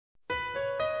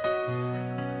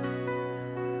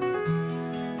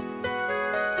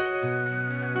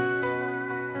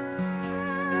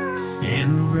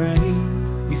In the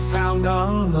rain, we found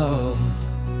our love,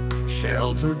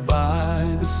 sheltered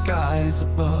by the skies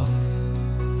above.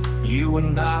 You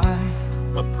and I,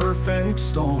 a perfect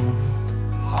storm,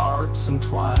 hearts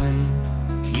entwined,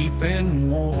 keeping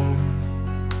warm.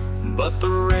 But the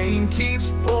rain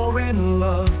keeps pouring,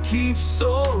 love keeps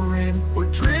soaring. We're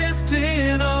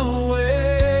drifting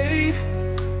away,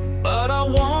 but I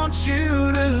want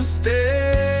you to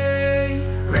stay.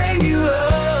 Rainy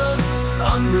love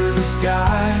under the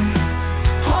sky,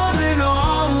 holding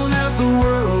on as the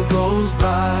world goes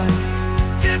by.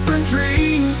 Different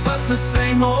dreams, but the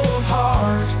same old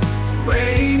heart.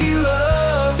 Rainy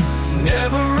love,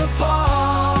 never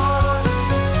apart.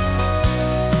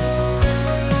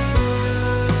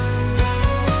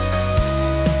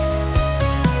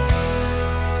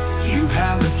 You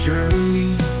have a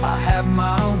journey, I have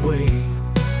my way.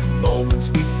 Moments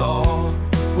we thought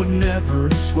would never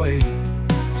sway,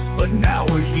 but now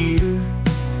we're here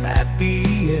at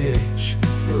the edge.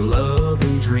 Love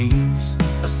and dreams,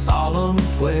 a solemn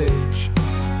pledge.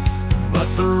 But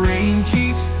the rain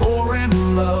keeps pouring,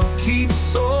 love keeps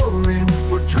soaring.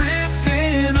 We're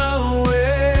drifting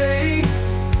away,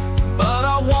 but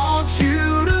I want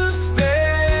you to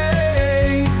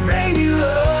stay. Rainy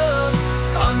love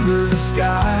under the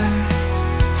sky,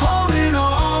 holding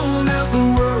on as the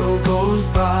world goes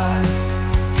by.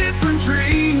 Different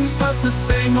dreams, but the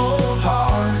same old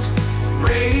heart.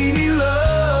 Rainy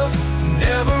love,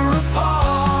 never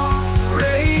apart.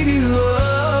 Rainy love.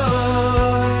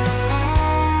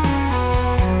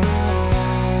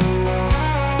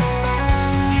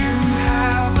 You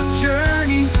have a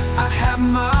journey, I have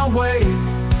my way.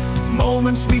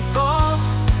 Moments we thought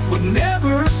would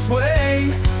never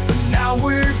sway, but now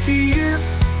we're here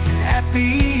at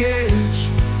the edge.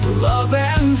 Love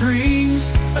and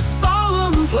dreams, a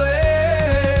solemn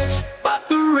pledge. But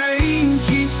the rain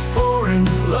keeps pouring,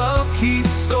 love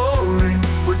keeps soaring.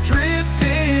 We're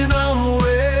drifting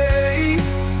away,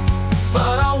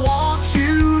 but I want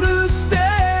you to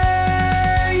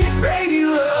stay. Rainy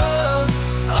love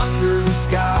under the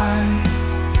sky,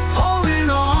 holding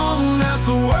on as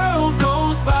the world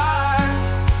goes by.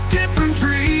 Different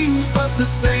dreams, but the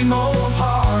same old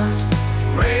heart.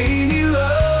 Rainy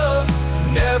love,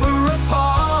 never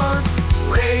apart.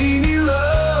 Rainy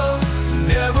love,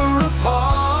 never apart.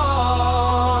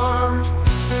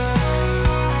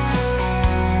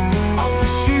 I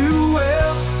wish you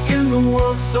well in the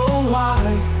world so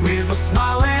wide. With a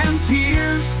smile and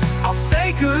tears, I'll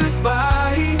say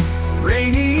goodbye.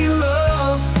 Rainy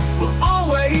love will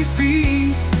always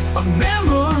be a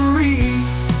memory,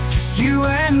 just you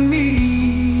and me.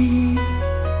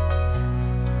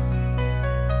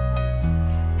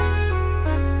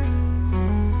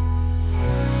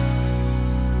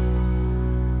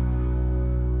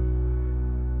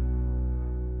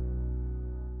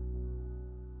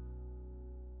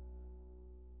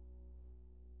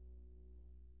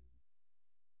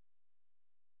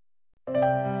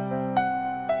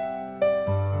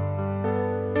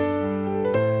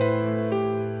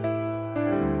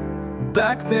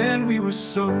 Back then we were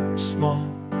so small.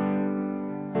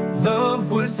 Love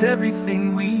was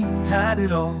everything, we had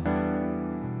it all.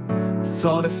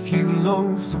 Thought a few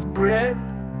loaves of bread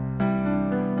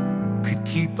could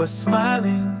keep us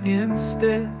smiling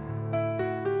instead.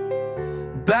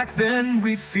 Back then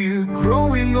we feared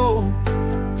growing old,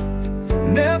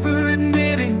 never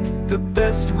admitting the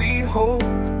best we hold.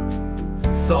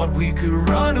 Thought we could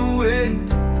run away,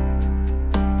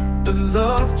 but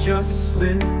love just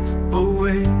slipped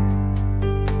away.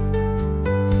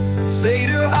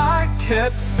 Later I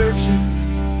kept searching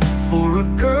for a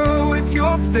girl with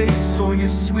your face or your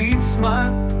sweet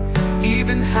smile.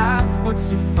 Even half would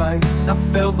suffice. I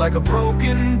felt like a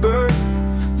broken bird,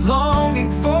 longing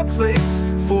for a place,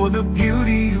 for the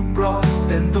beauty you brought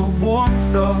and the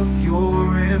warmth of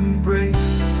your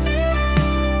embrace.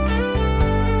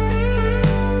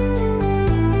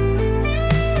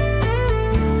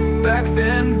 Back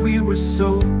then we were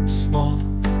so small.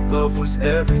 Love was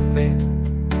everything,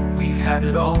 we had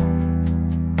it all.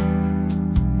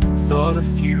 Thought a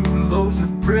few loaves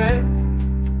of bread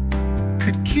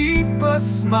could keep us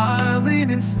smiling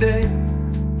instead.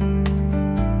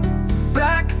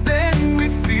 Back then we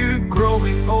feared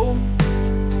growing old,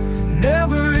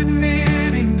 never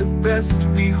admitting the best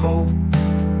we hold.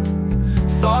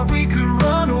 Thought we could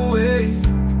run away,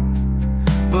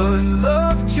 but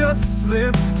love just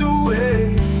slipped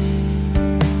away.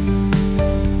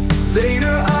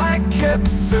 Later I kept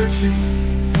searching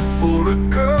for a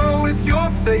girl with your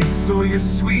face or your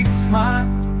sweet smile.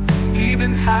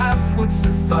 Even half would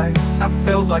suffice. I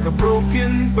felt like a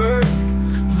broken bird,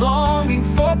 longing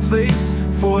for a place,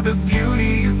 for the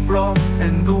beauty you brought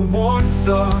and the warmth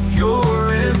of your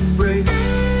embrace.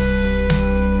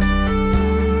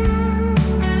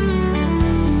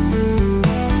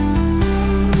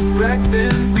 Back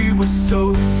then we were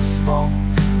so small,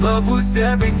 love was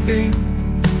everything,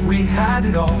 we had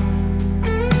it all.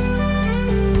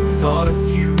 Thought a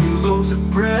few loaves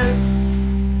of bread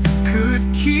could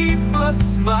keep us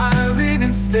smiling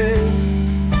instead.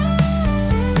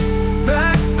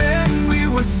 Back then we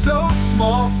were so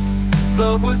small,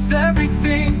 love was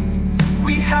everything,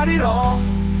 we had it all.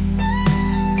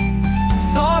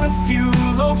 Thought a few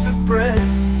loaves of bread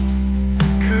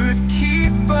could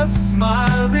keep us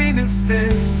smiling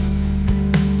instead.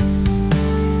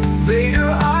 Later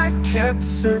I kept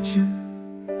searching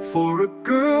for a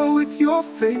girl with your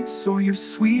face or your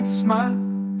sweet smile.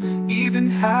 Even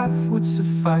half would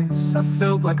suffice. I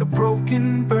felt like a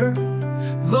broken bird,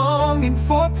 longing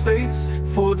for a place,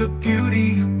 for the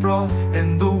beauty you brought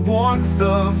and the warmth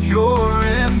of your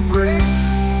embrace.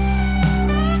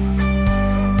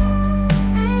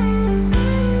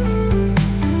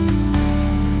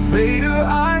 Later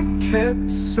I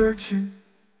kept searching.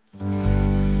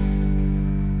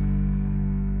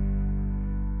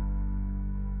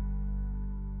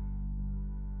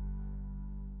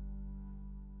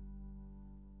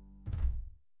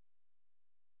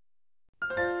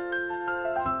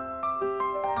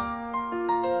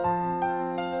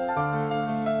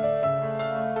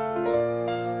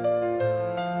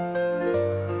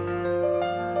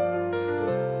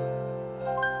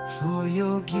 For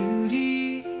your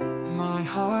beauty, my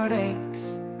heart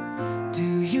aches.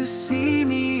 Do you see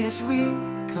me as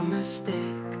weak, a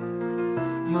mistake?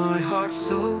 My heart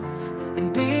soaked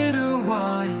in bitter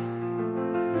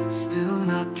wine, still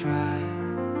not dry,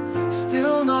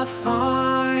 still not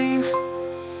fine.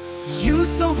 You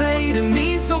so vain and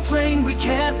me so plain, we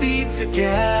can't be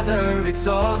together, it's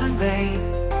all in vain.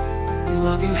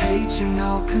 Love you, hate you,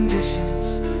 no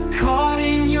conditions, caught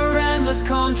in your endless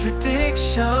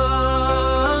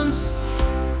contradictions.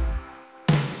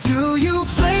 Do you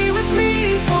play with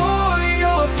me for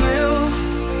your thrill?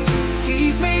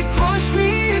 Tease me, push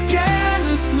me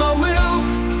against my will.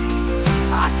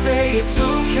 I say it's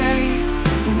okay,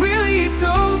 really it's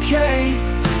okay.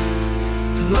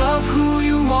 Love who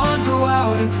you want, go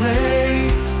out and play.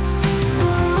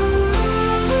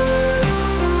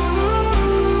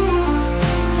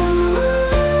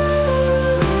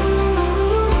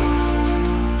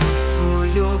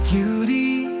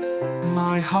 Beauty,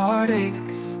 my heart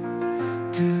aches.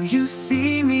 Do you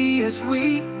see me as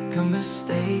weak, a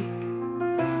mistake?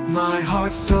 My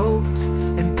heart soaked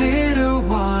in bitter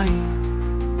wine,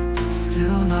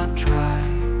 still not dry,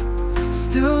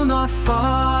 still not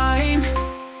fine.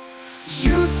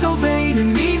 You so vain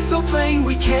and me so plain,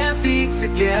 we can't be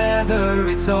together,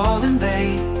 it's all in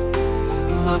vain.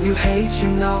 Love you, hate you,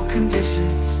 no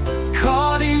conditions,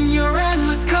 caught in your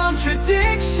endless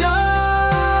contradictions.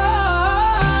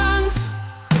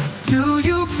 Do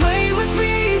you play with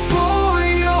me for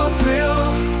your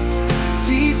thrill?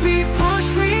 Tease me,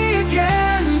 push me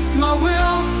against my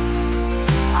will.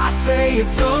 I say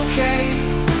it's okay,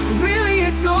 really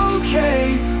it's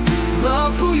okay.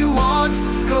 Love who you want,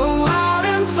 go out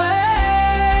and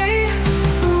play.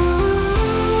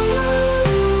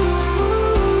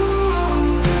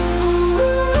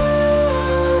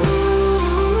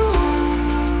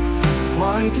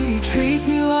 Why do you treat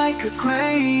me like a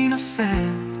grain of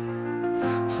sand?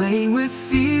 Playing with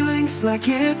feelings like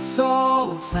it's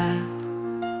all planned.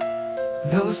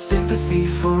 No sympathy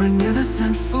for an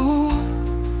innocent fool,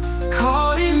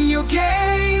 caught in your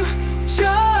game,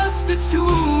 just a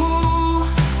tool.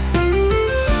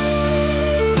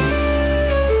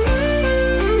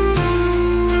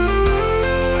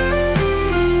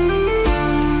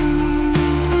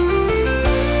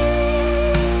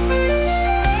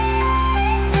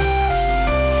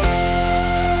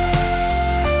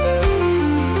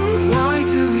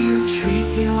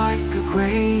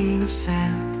 Grain of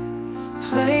sand,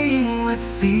 playing with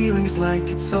feelings like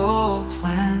it's all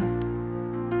planned.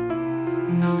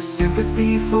 No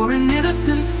sympathy for an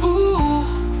innocent fool,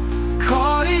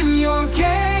 caught in your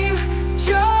game,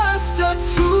 just a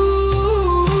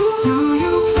tool. Do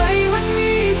you play with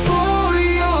me for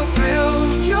your thrill?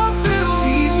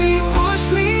 Tease me, push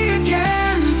me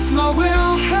against my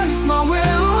will, against my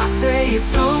will. I say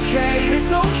it's okay,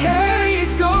 it's okay,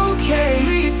 it's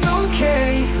okay, it's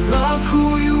okay. Love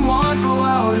who you want, go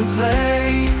out and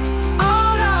play.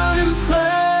 Out and play.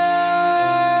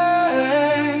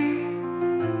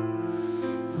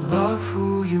 Love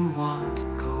who you want,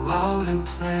 go out and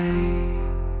play.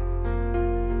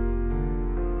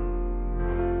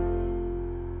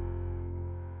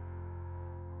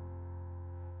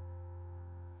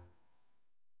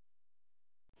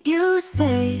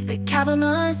 say that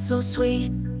Kavanaugh is so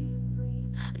sweet,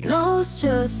 knows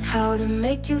just how to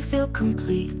make you feel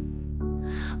complete.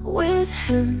 With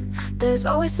him, there's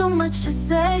always so much to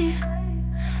say,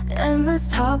 endless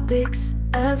topics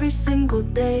every single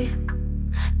day.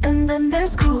 And then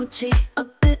there's Gucci, a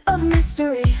bit of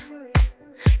mystery.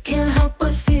 Can't help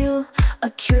but feel a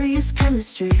curious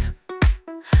chemistry.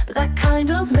 That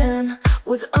kind of man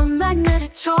with a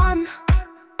magnetic charm,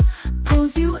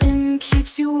 pulls you in,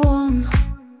 keeps you warm.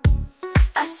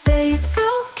 I say it's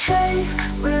okay,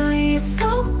 really it's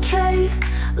okay.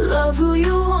 Love who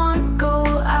you want, go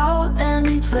out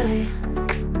and play.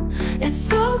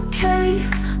 It's okay,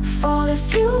 fall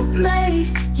if you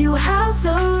may. You have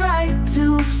the right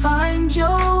to find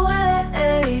your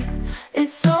way.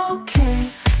 It's okay,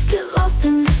 get lost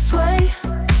in this way.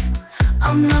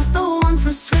 I'm not the one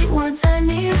for sweet words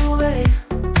anyway.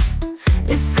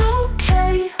 It's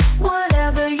okay,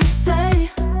 whatever you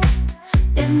say.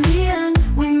 In the end,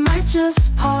 we might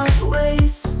just part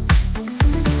ways.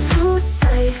 Who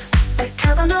say that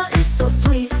Kavanaugh is so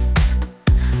sweet,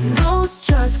 knows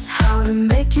just how to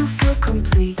make you feel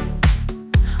complete.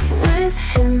 With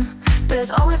him,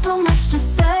 there's always so much to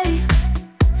say,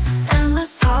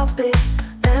 endless topics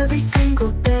every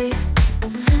single day.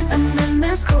 And then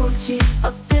there's Gucci,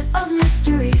 a bit of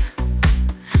mystery.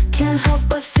 Can't help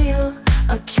but feel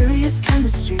a curious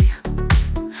chemistry.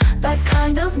 That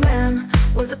kind of man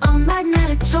with a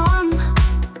magnetic charm,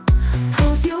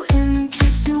 pulls you in,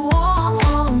 keeps you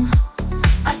warm.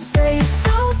 I say it's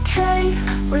okay,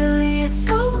 really it's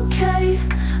okay.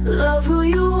 Love who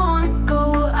you want,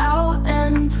 go out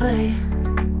and play.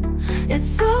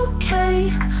 It's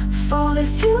okay, fall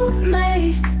if you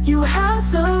may. You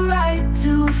have the right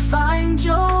to find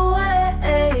your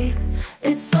way.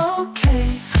 It's okay,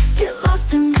 get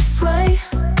lost in this way.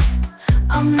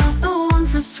 I'm not the one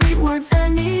for sweet words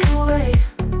anyway.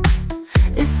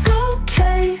 It's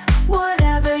okay,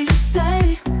 whatever you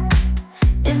say.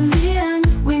 In the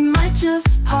end, we might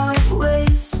just part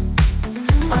ways.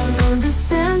 I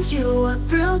understand you, what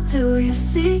thrill do you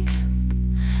seek?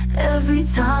 Every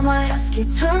time I ask you,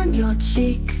 turn your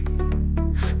cheek.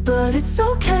 But it's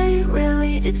okay,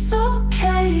 really it's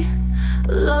okay.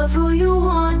 Love who you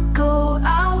want, go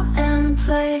out and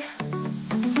play.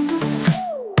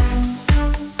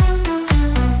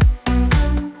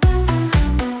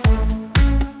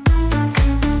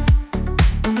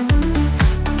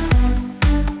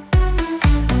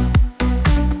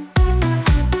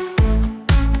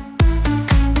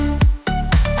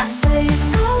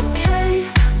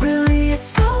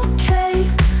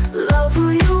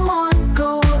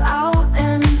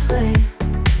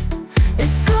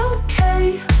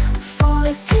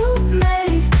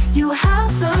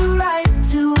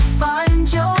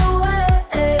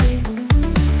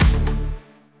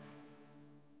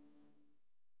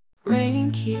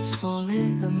 Keeps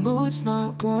falling, the mood's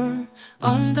not warm.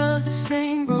 Under the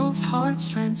same roof, hearts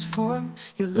transform.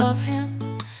 You love him,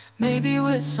 maybe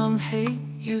with some hate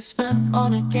you spent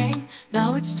on a game.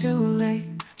 Now it's too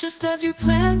late. Just as you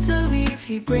plan to leave,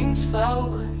 he brings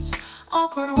flowers.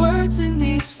 Awkward words in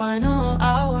these final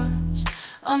hours.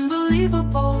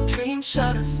 Unbelievable, dreams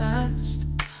shatter fast.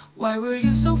 Why were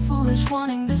you so foolish,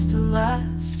 wanting this to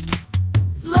last?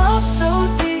 Love so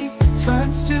deep, it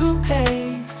turns to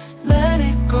pain. Let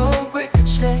it go,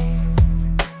 ricochet.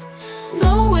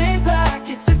 No way back,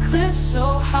 it's a cliff so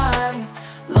high.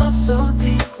 Love so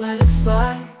deep, let it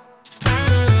fly.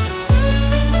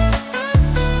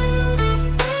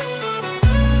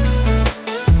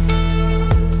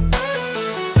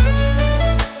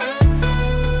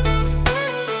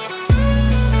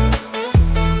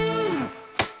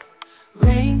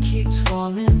 Rain keeps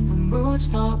falling, the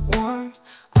mood's not warm.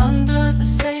 Under the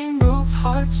same roof,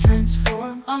 hearts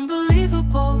transform.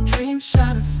 Unbelievable, dreams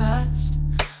shatter fast.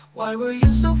 Why were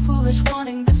you so foolish,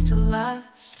 wanting this to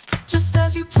last? Just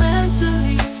as you plan to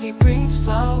leave, he brings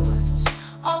flowers.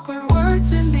 Awkward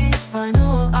words in these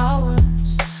final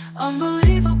hours.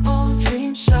 Unbelievable,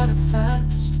 dreams shatter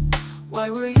fast. Why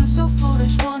were you so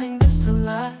foolish, wanting this to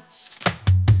last?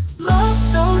 Love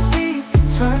so deep,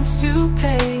 it turns to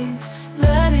pain.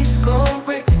 Let it go,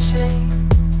 ricochet.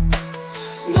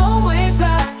 No way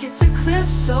back, it's a cliff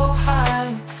so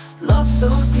high. Love so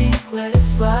deep, let it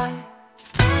fly.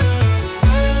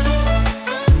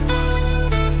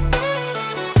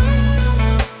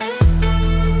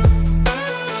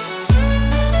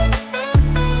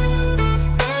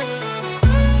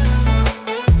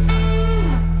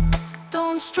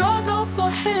 Don't struggle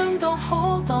for him, don't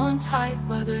hold on tight.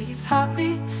 Whether he's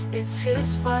happy, it's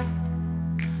his fight.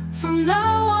 From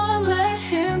now on, let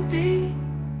him be.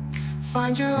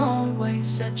 Find your own way,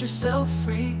 set yourself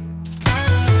free.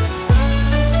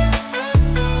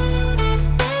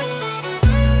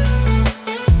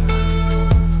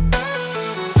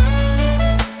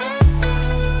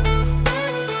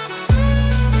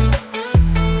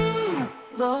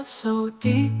 Love so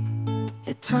deep,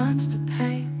 it turns to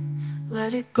pain.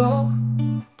 Let it go,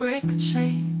 break the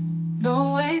chain.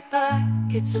 No way back,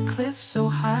 it's a cliff so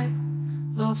high.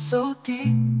 Love so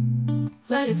deep,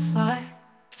 let it fly.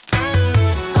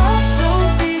 Love so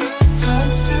deep, it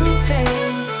turns to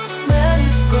pain. Let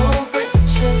it go, break the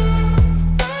chain.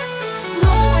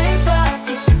 No way back,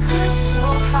 it's a cliff so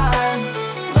high.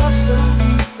 Love so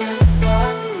deep, let it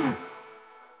fly.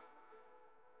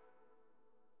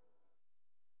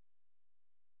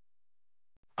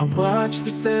 I watch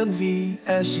with envy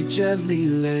as she gently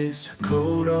lays her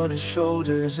coat on his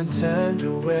shoulders in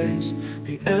tender ways.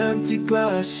 The empty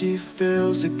glass she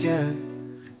fills again.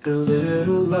 The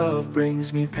little love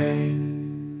brings me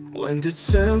pain. When did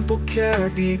simple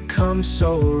care become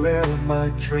so rare? My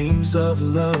dreams of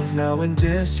love now in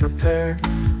disrepair.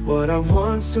 What I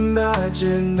once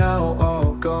imagined now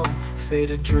all gone.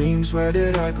 Faded dreams, where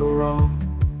did I go wrong?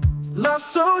 Love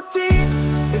so deep,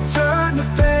 it turned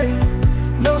to pain.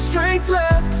 No strength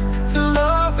left to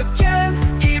love again.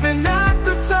 Even at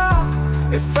the top,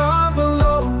 if I'm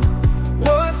alone,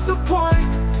 what's the point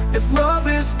if love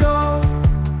is gone?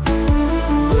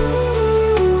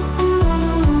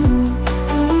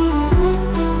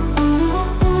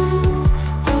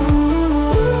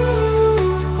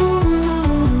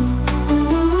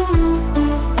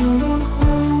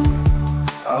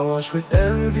 I watch with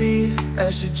envy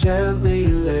as she gently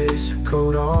lays her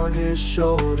coat on his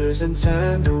shoulders in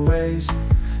tender ways.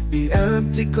 The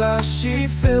empty glass she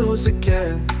fills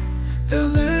again. The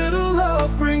little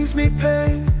love brings me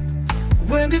pain.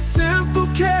 When did simple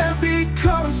care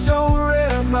become so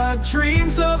rare? My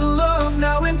dreams of love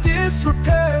now in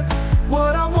disrepair.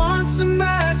 What I once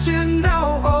imagined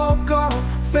now all gone.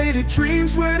 Faded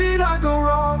dreams, where did I go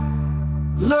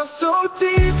wrong? Love so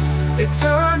deep, it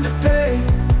turned to pain.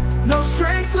 No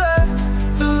strength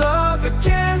left to love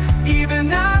again.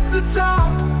 Even at the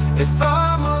top, if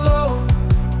I'm alone,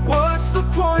 what's the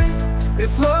point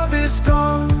if love is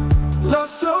gone? Love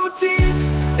so deep,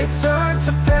 it turned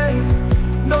to pain.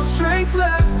 No strength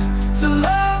left to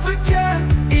love again.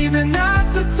 Even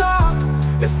at the top,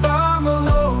 if I'm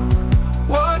alone,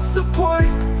 what's the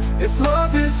point if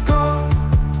love is gone?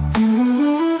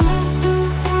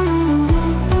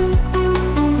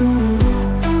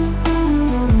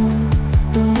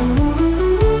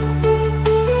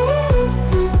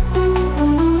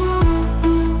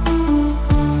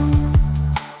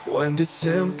 When did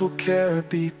simple care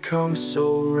become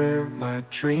so rare? My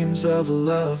dreams of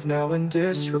love now in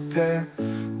disrepair.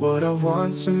 What I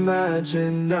once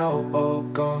imagined now all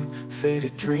gone.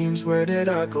 Faded dreams, where did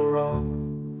I go wrong?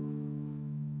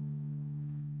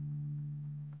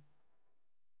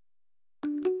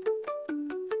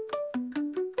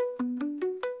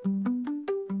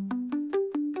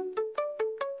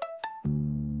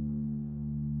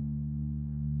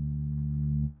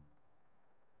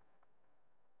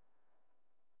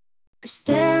 I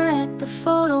stare at the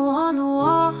photo on the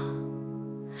wall.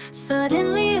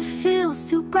 Suddenly it feels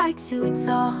too bright, too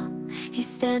tall. He's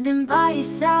standing by your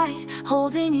side,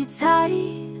 holding you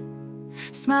tight,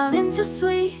 smiling too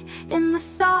sweet in the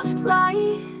soft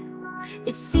light.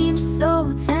 It seems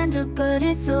so tender, but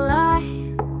it's a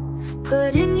lie,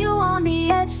 putting you on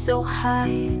the edge so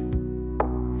high.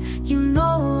 You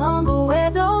no longer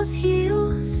wear those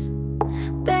heels,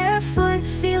 barefoot,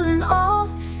 feeling all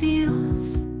the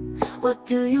feels. What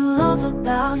do you love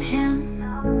about him?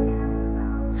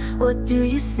 What do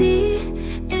you see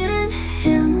in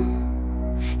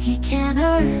him? He can't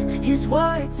hurt, his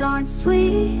words aren't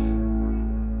sweet.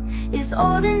 Is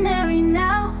ordinary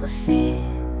now a fear?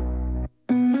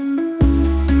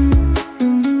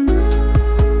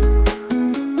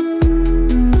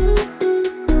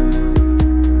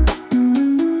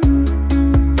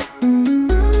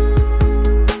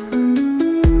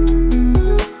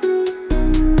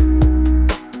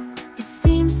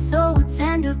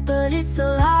 But it's a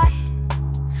lie,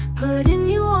 putting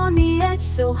you on the edge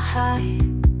so high.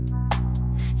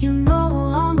 You no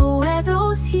longer wear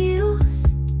those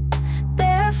heels,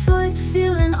 barefoot,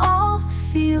 feeling all the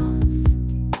feels.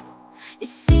 It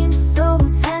seems so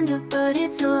tender, but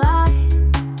it's a lie,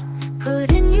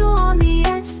 putting you on the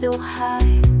edge so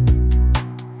high.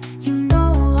 You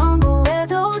no longer wear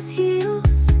those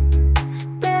heels,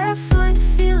 barefoot,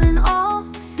 feeling all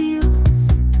the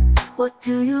feels. What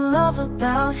do you love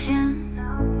about him?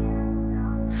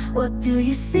 What do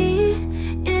you see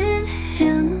in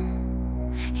him?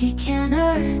 he can't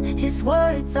hurt. His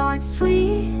words aren't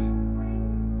sweet.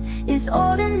 Is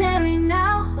ordinary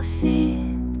now a fear?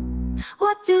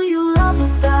 What do you love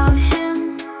about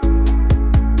him?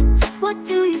 What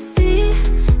do you see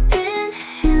in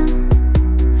him?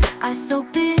 Eyes so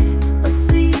big, a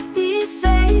sleepy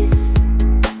face.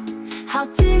 How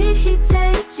did he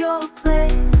take your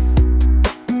place?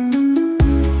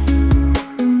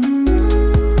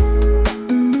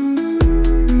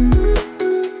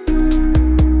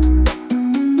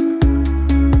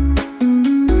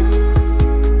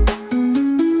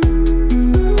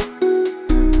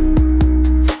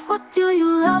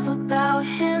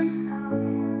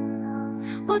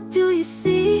 What do you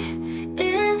see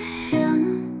in him?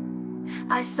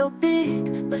 Eyes so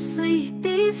big, but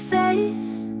sleepy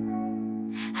face.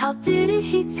 How did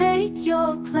he take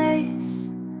your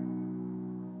place?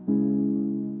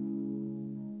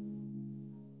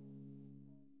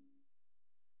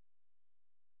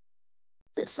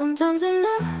 Sometimes in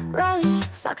a rush,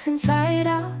 socks inside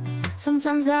out.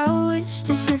 Sometimes I wish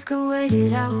dishes could wait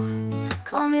it out.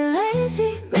 Call me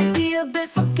lazy, maybe a bit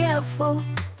forgetful.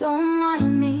 Don't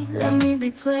mind me, let me be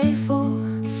playful.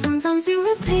 Sometimes you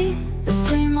repeat the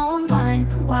same old line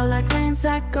while I glance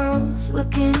at girls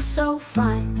looking so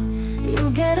fine. You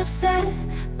get upset,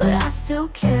 but I still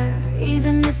care.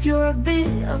 Even if you're a bit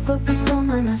of a big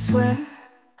woman, I swear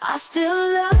I still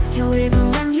love you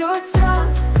even when you're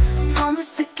tough.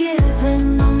 Promise to give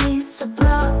and no need to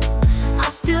bluff. I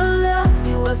still love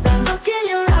you, what's that look in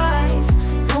your eyes?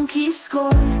 Don't keep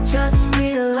score, just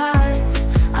realize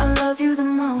I love you the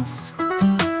most.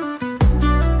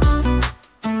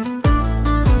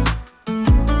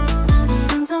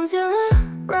 Sometimes you're in a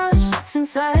rush, socks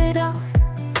inside out.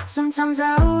 Sometimes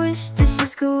I wish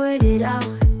dishes could wait it out.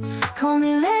 Call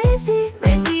me lazy,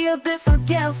 maybe a bit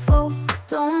forgetful.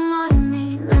 Don't mind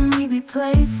me, let me be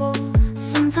playful.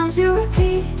 Sometimes you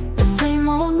repeat the same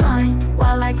old line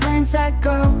while I glance at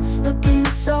girls looking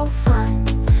so fine.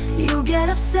 You get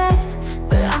upset,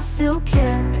 but I still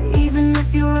care. Even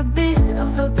if you're a bit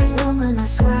of a big woman, I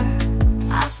swear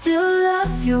I still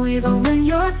love you even when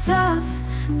you're tough.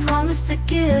 Promise to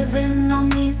give and no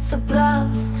need to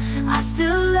bluff. I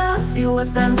still love you,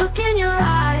 what's that look in your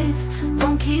eyes?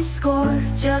 Don't keep score,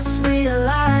 just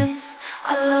realize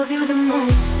I love you the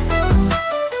most.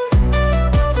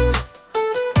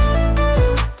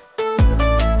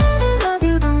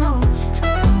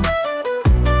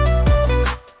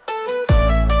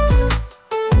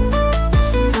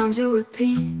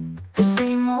 Repeat the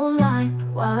same old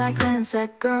line while I glance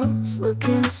at girls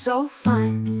looking so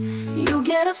fine. You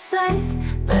get upset,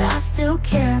 but I still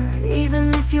care. Even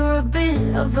if you're a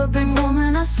bit of a big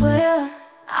woman, I swear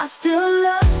I still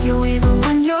love you even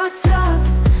when you're tough.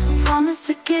 Promise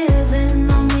to give and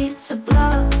no need to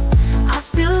bluff. I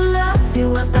still love you,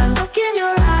 what's that look in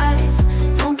your eyes?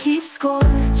 Don't keep score,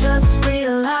 just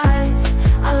realize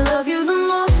I love you the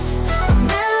most. A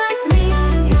man like me,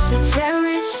 you should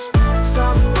cherish.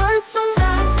 Soft words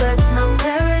sometimes, let's not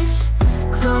perish.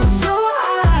 Close your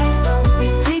eyes, don't be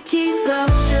picky.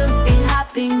 Love should be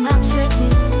happy, not tricky.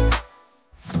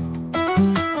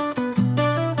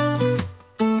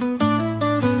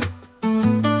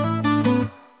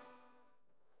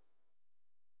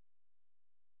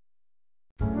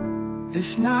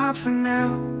 If not for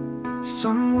now,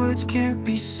 some words can't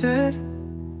be said.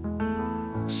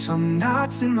 Some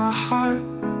knots in my heart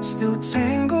still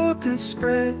tangled and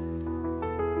spread.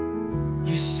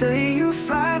 You say you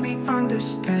finally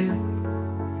understand.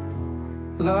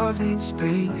 Love needs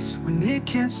space when it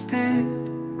can't stand.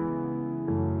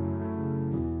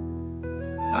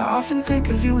 I often think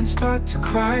of you and start to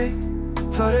cry.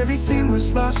 Thought everything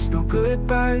was lost, no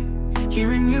goodbye.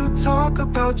 Hearing you talk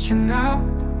about you now,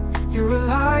 your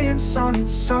reliance on it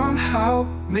somehow.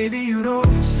 Maybe you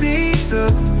don't see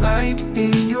the light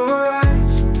in your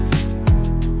eyes.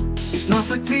 If not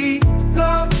for deep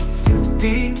love, you'd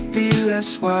be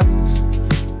less wise.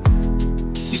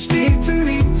 You speak to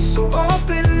me so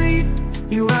openly.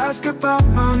 You ask about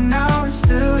mine, now it's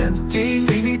still empty.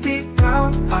 Maybe deep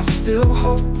down, I still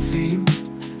hope for you.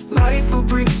 Life will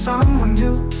bring someone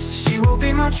new. She will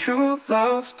be my true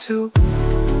love too.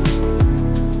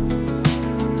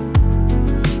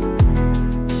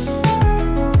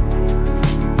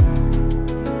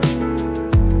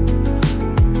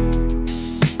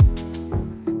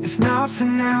 If not for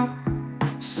now,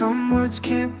 some words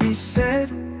can't be said.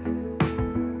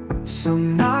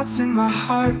 Some knots in my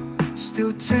heart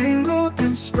still tangled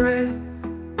and spread.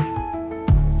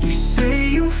 You say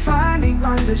you finally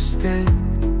understand.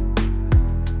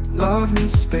 Love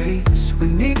needs space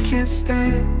when it can't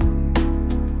stand.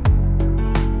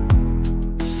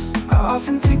 I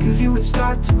often think of you and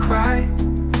start to cry.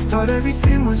 Thought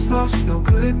everything was lost, no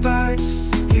goodbye.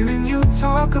 Hearing you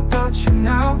talk about you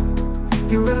now,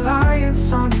 your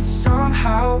reliance on it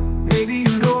somehow. Maybe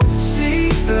you don't see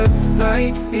the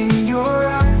light in your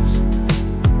eyes.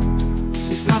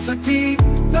 If not for deep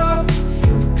love,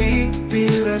 you'd be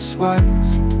less wise.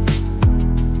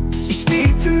 You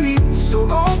speak to me so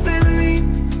openly.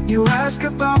 You ask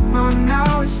about mine,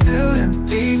 now it's still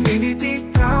empty. Maybe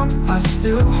deep down, I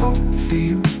still hope for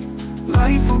you.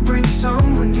 Life will bring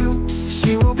someone new.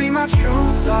 She will be my true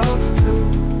love too.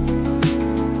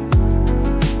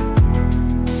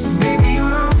 Maybe you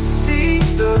don't see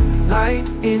the light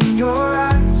in your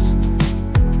eyes.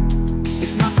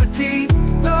 If not for deep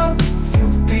love,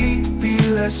 you'd be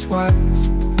less wise.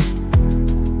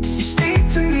 You speak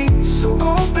to me so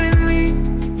openly.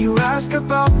 You ask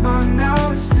about mine,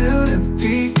 now it's still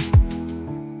empty.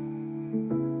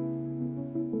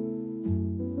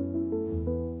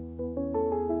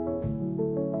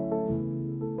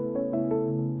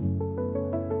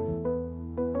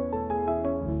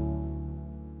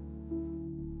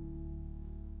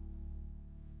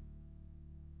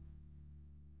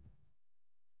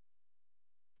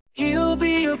 He'll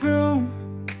be your groom,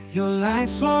 your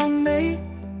lifelong mate.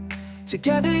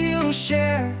 Together you'll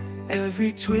share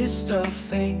every twist of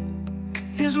fate.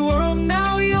 His world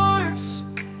now yours,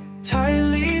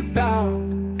 tightly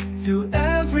bound. Through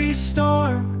every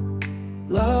storm,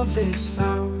 love is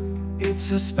found.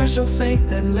 It's a special fate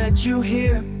that led you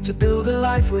here, to build a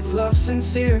life with love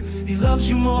sincere. He loves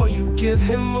you more, you give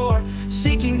him more,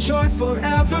 seeking joy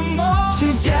forevermore.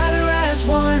 Together as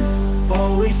one,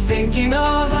 always thinking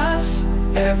of us.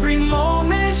 Every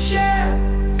moment shared,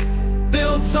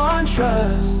 built on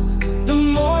trust. The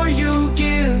more you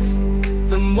give,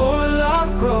 the more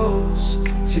love grows.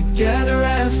 Together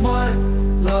as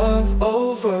one, love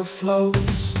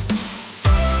overflows.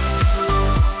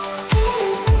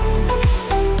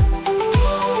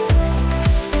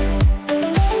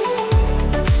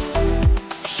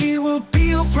 She will be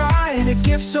your bride, a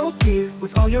gift so dear.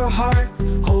 With all your heart,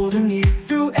 hold her near.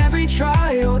 Through every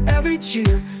trial, every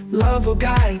cheer, love will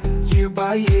guide year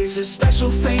by year. It's a special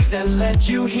fate that led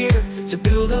you here, to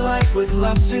build a life with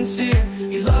love sincere.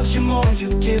 He loves you more, you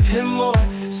give him more,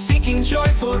 seeking joy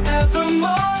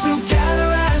forevermore. Together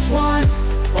as one,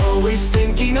 always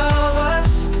thinking of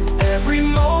us. Every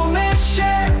moment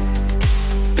shared,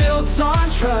 built on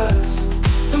trust.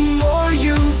 The more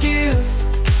you give,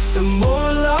 the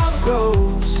more love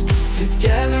grows.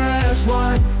 Together as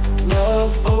one,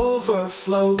 love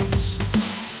overflows.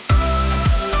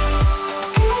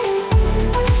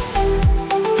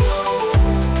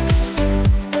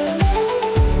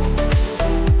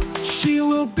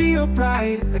 Be your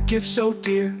bride, a gift so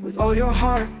dear. With all your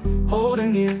heart, hold her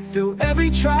near. Through every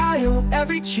trial,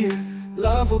 every cheer,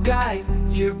 love will guide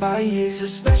year by year. It's a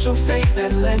special fate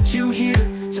that led you here,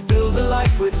 to build a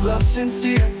life with love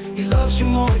sincere. He loves you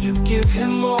more, you give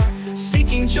him more,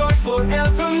 seeking joy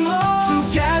forevermore.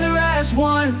 Together as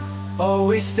one,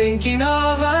 always thinking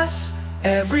of us.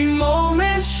 Every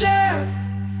moment shared,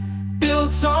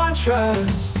 built on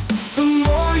trust. The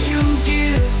more you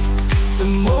give, the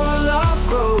more love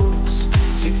grows.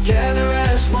 Together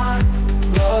as one,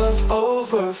 love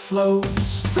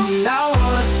overflows. From now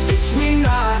on, it's we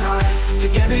not high.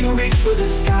 Together you reach for the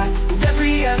sky. With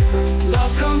every effort,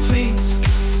 love completes.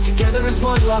 Together as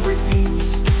one, love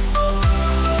repeats.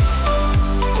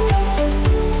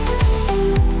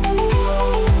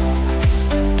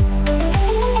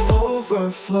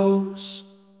 Overflows.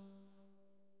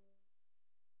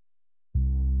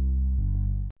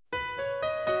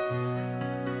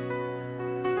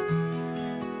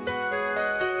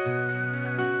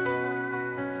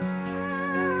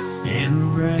 In the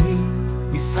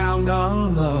rain, we found our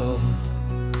love,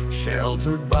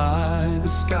 sheltered by the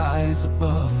skies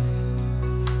above.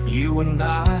 You and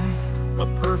I, a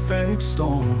perfect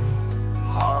storm,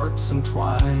 hearts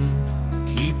entwined,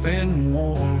 keeping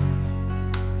warm.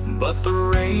 But the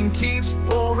rain keeps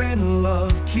pouring,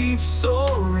 love keeps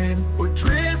soaring. We're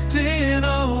drifting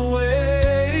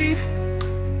away,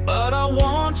 but I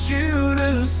want you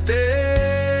to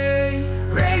stay.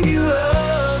 Rainy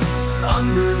love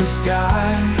under the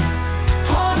sky,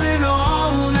 holding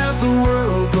on as the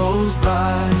world goes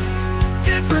by.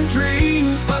 Different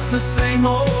dreams, but the same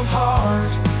old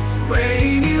heart.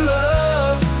 Rainy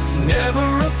love,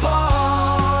 never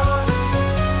apart.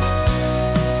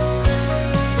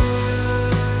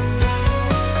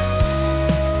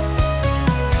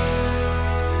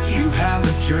 You have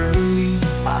a journey,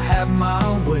 I have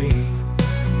my way.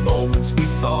 Moments we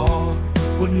thought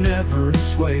would never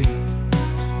sway,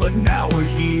 but now we're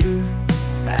here,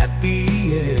 at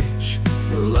the edge,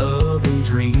 your love and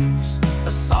dreams,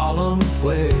 a solemn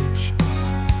pledge.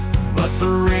 But the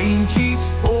rain keeps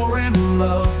pouring,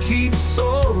 love keeps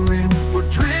soaring, we're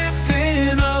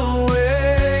drifting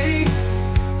away.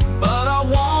 But I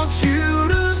want you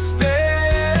to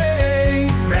stay.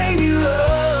 Rainy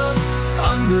love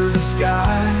under the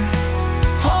sky,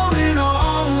 holding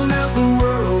on as the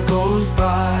world goes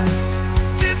by.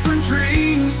 Different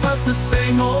dreams, but the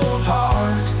same old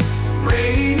heart.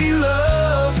 Rainy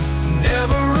love,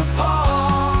 never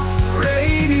apart.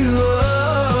 Rainy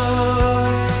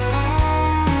love.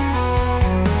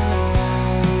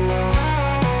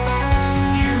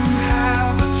 You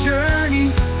have a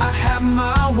journey, I have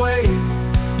my way.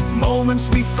 Moments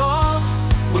we thought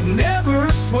would never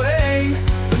sway,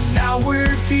 but now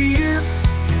we're here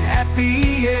at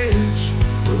the edge,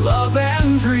 where love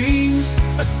and dreams,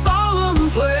 a solemn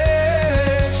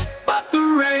pledge. But the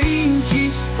rain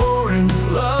keeps pouring,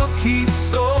 love keeps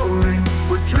soaring,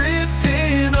 we're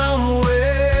drifting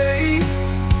away.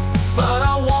 But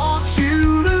I want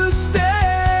you to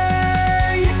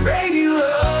stay. Rainy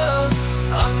love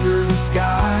under the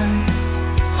sky,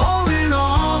 holding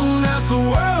on as the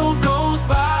world goes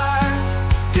by.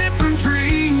 Different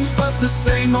dreams, but the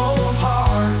same old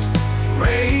heart.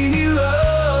 Rainy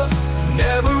love,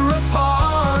 never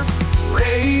apart.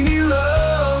 Rainy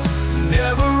love,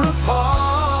 never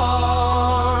apart.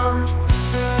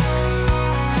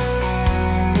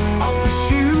 I wish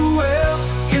you well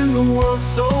in the world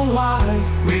so wide.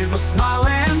 With a smile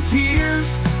and tears,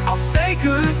 I'll say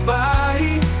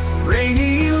goodbye.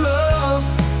 Rainy love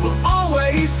will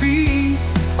always be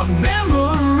a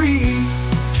memory,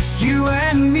 just you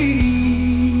and me.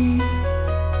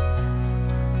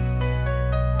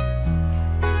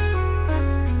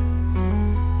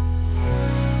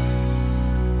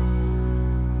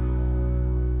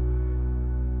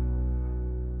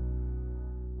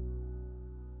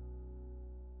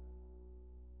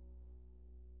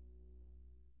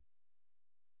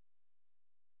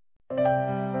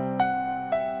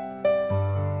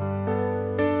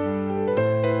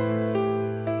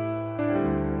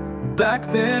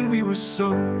 Back then we were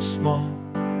so small.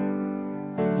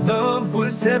 Love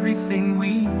was everything,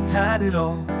 we had it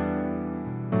all.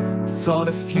 Thought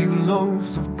a few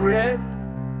loaves of bread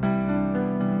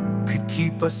could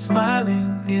keep us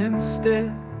smiling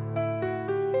instead.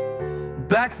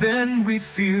 Back then we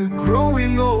feared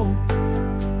growing old,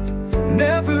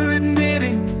 never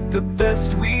admitting the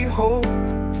best we hold.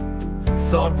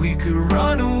 Thought we could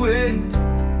run away,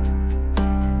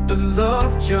 but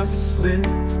love just slipped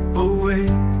away.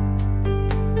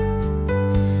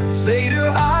 Later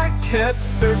I kept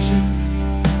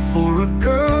searching for a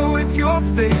girl with your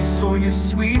face or your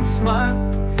sweet smile.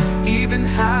 Even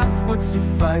half would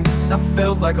suffice. I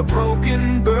felt like a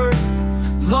broken bird,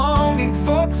 longing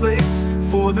for a place,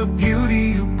 for the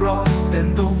beauty you brought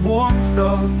and the warmth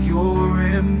of your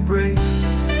embrace.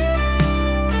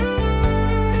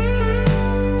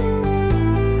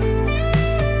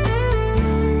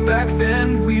 Back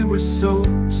then we were so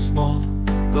small.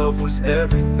 Love was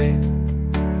everything,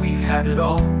 we had it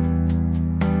all.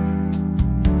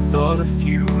 Thought a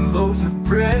few loaves of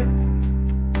bread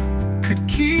could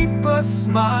keep us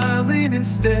smiling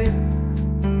instead.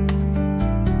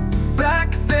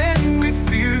 Back then we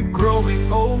feared growing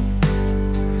old,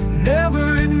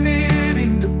 never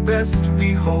admitting the best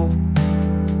we hold.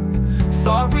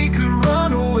 Thought we could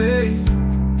run away,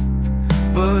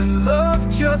 but love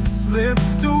just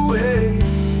slipped away.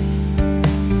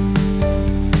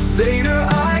 Later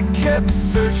I kept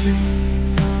searching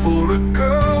for a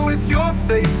girl with your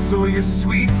face or your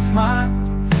sweet smile.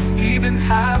 Even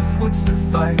half would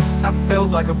suffice. I felt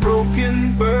like a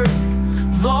broken bird,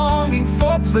 longing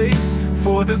for a place,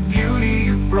 for the beauty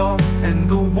you brought and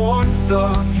the warmth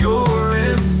of your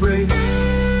embrace.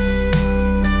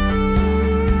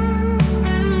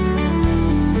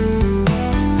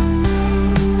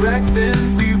 Back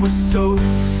then we were so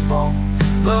small.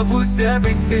 Love was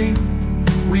everything,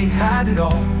 we had it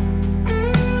all.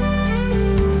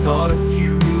 Thought a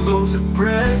few loaves of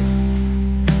bread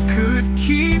could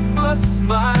keep us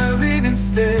smiling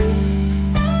instead.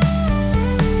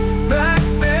 Back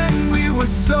then we were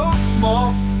so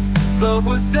small. Love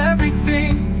was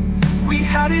everything, we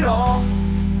had it all.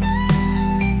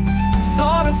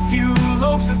 Thought a few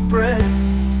loaves of bread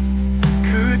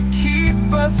could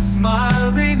keep us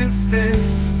smiling instead.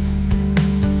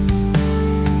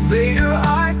 Later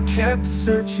I kept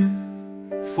searching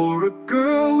for a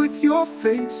girl with your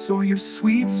face or your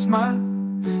sweet smile.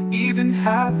 Even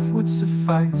half would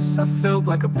suffice. I felt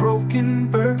like a broken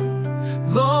bird,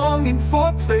 longing for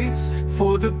a place,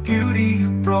 for the beauty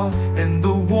you brought and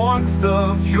the warmth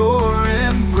of your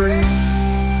embrace.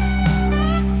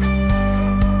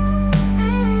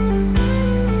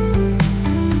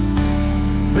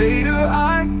 Later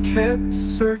I kept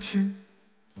searching.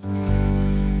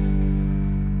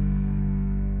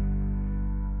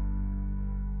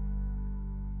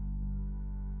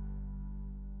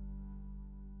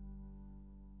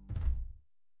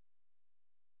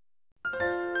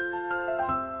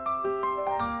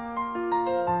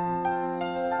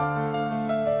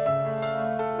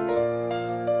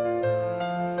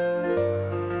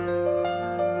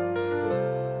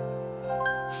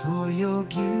 For your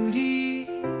beauty,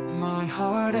 my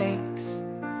heart aches.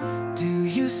 Do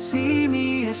you see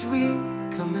me as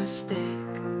weak, a mistake?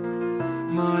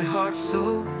 My heart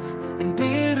soaked in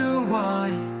bitter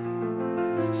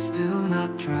wine, still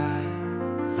not dry,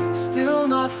 still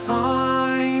not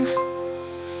fine.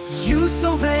 You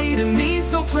so vain and me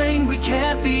so plain, we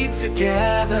can't be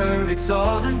together, it's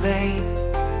all in vain.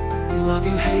 Love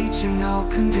you, hate you, no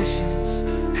conditions,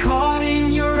 caught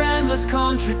in your endless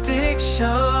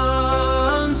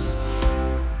contradictions.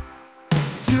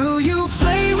 Do you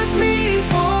play with me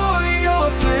for your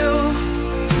thrill?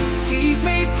 Tease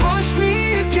me, push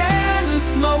me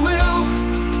against my will.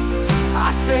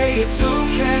 I say it's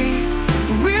okay,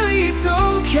 really it's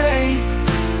okay.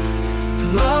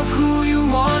 Love who you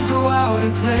want, go out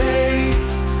and play.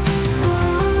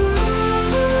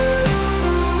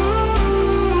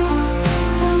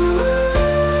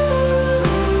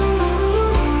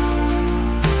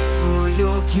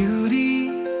 Beauty,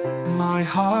 my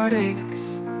heart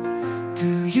aches.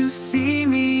 Do you see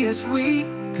me as weak,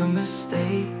 a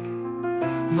mistake?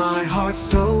 My heart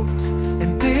soaked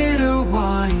in bitter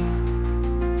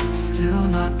wine, still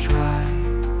not dry,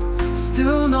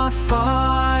 still not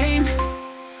fine.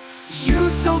 You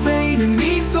so vain and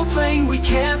me so plain, we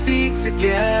can't be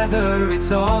together,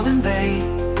 it's all in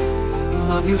vain.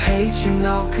 Love you, hate you,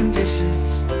 no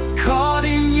conditions, caught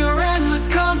in your endless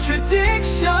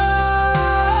contradictions.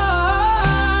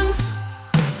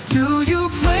 Do you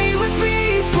play with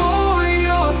me for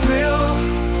your thrill?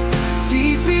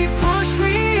 Tease me, push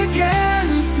me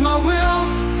against my will.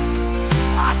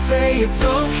 I say it's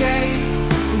okay,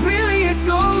 really it's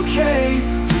okay.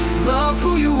 Love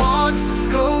who you want,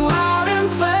 go out and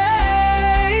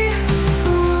play.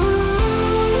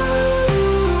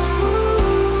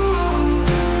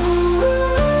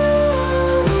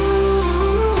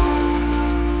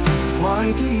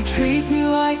 Why do you treat me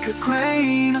like a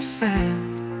grain of sand?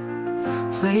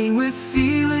 Playing with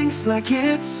feelings like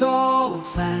it's all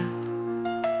planned.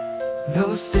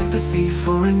 No sympathy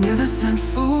for an innocent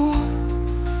fool,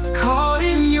 caught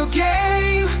in your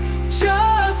game,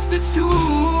 just a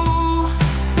tool.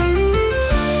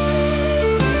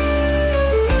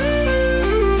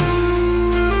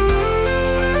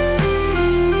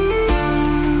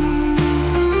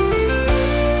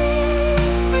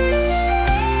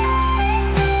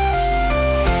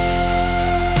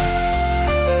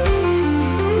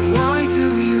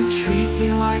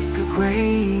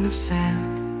 Grain of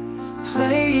sand,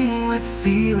 playing with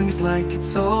feelings like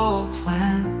it's all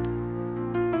planned.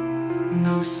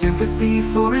 No sympathy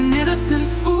for an innocent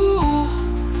fool,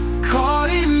 caught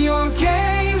in your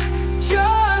game,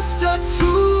 just a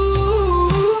tool.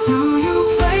 Do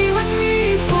you play with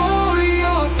me for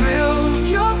your thrill?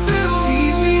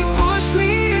 Tease me, push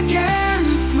me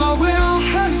against my will,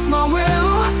 against my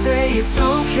will. I say it's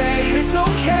okay, it's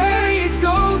okay, it's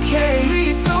okay,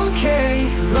 it's okay.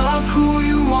 Love who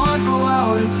you want, go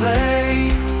out and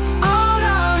play. Out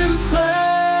and play.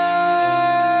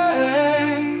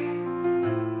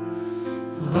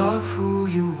 Love who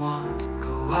you want,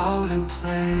 go out and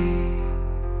play.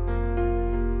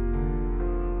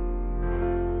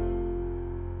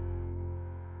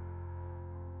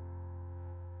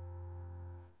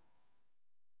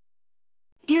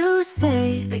 You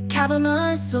say that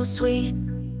Kavanaugh is so sweet,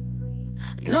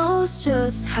 knows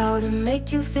just how to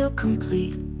make you feel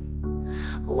complete.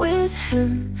 With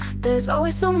him, there's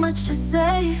always so much to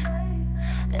say,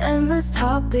 endless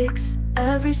topics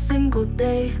every single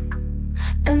day.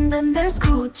 And then there's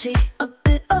Koji, a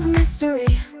bit of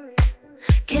mystery.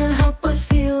 Can't help but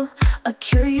feel a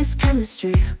curious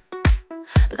chemistry.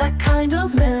 That kind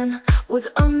of man with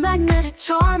a magnetic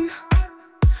charm,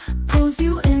 pulls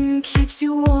you in, keeps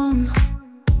you warm.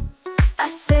 I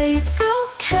say it's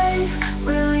okay,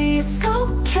 really it's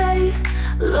okay.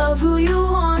 Love who you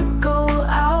want, go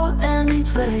out and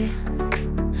play.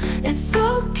 It's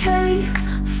okay,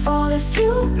 fall if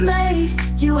you may.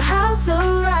 You have the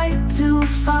right to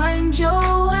find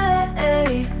your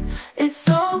way. It's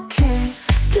okay,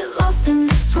 get lost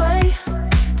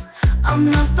I'm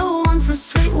not the one for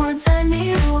sweet words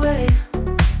anyway.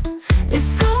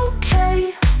 It's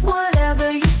okay, whatever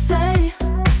you say.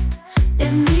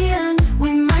 In the end,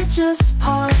 we might just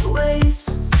part ways.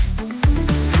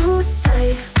 You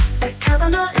say that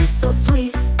Kavanaugh is so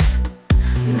sweet,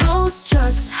 knows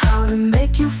just how to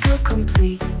make you feel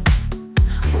complete.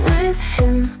 With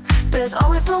him, there's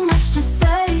always so much to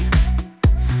say,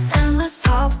 endless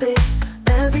topics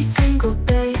every single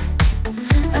day.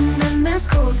 And then there's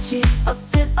Koji, a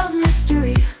bit of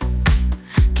mystery.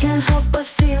 Can't help but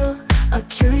feel a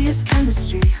curious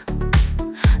chemistry.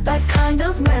 That kind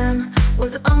of man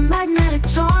with a magnetic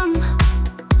charm,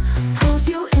 pulls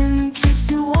you in, keeps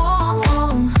you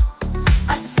warm.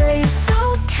 I say it's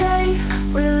okay,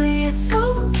 really it's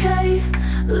okay.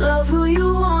 Love who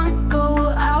you want,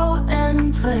 go out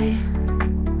and play.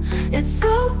 It's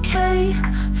okay,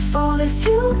 fall if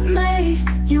you may.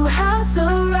 You have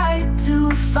the right to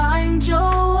find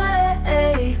your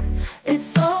way.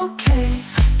 It's okay,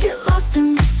 get lost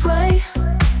in this way.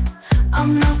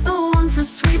 I'm not the one for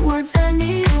sweet words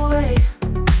anyway.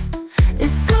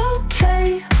 It's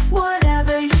okay,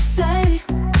 whatever you say.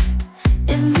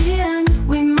 In the end,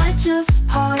 we might just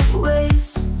part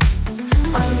ways.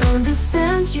 I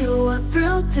understand you, what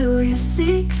thrill do you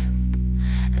seek?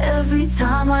 Every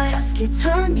time I ask you,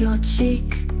 turn your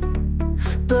cheek.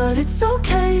 But it's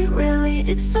okay, really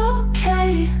it's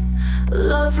okay.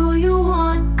 Love who you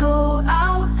want, go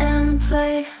out and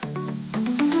play.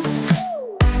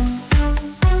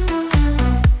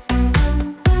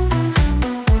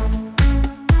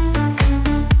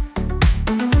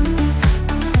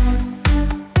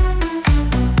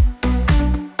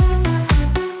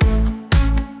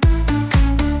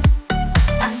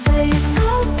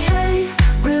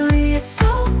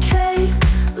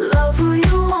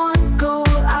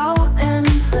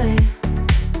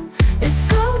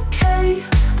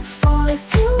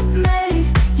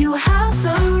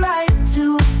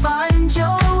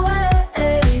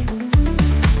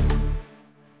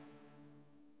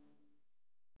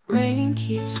 Rain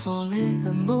keeps falling,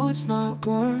 the mood's not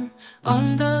warm.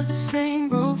 Under the same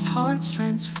roof, hearts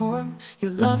transform. You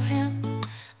love him,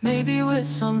 maybe with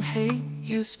some hate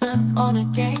you spent on a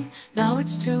game. Now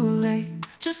it's too late.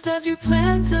 Just as you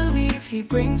plan to leave, he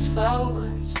brings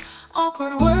flowers.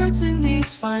 Awkward words in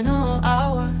these final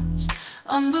hours.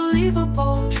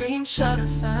 Unbelievable, dreams shatter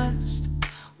fast.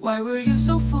 Why were you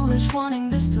so foolish, wanting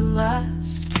this to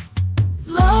last?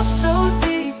 Love so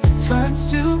deep, it turns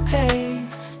to pain.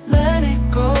 Let it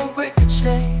go, break a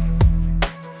chain.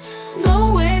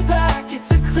 No way back,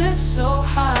 it's a cliff so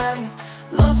high.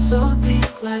 Love so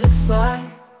deep, let it fly.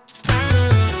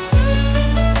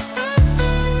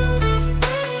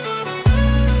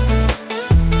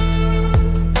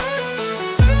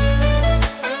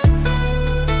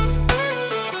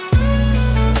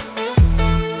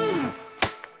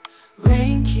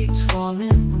 Rain keeps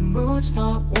falling, the mood's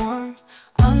not warm.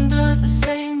 Under the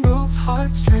same roof,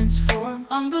 hearts transform.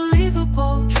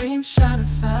 Unbelievable, dreams shatter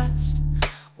fast.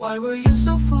 Why were you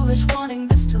so foolish, wanting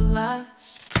this to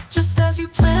last? Just as you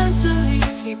plan to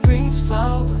leave, he brings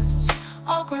flowers.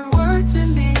 Awkward words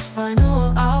in these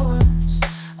final hours.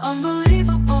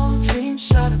 Unbelievable, dreams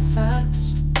shatter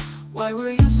fast. Why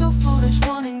were you so foolish,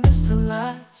 wanting this to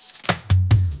last?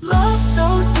 Love so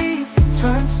deep, it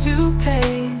turns to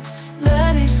pain.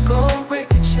 Let it go, break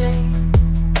the chain.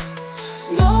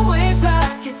 No way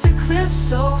back, it's a cliff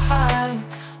so high.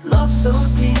 Love so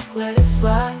deep, let it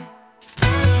fly.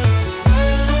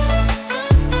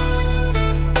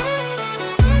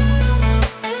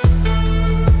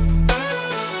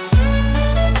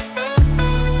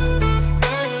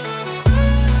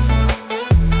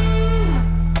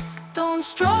 Don't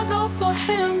struggle for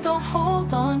him, don't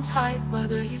hold on tight.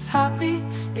 Whether he's happy,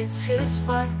 it's his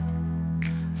fight.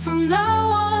 From now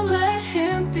on, let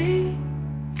him be.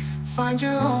 Find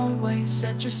your own way,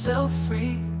 set yourself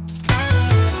free.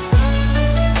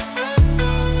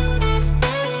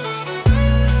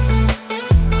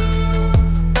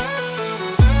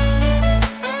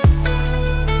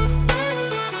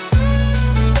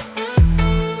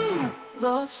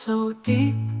 Love so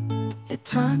deep, it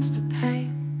turns to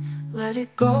pain. Let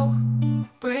it go,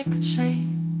 break the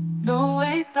chain. No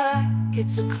way back,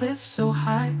 it's a cliff so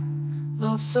high.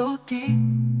 Love so deep,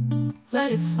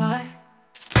 let it fly.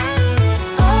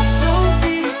 Love so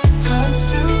deep, it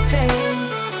turns to pain.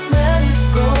 Let it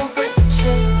go, break the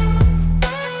chain.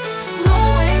 No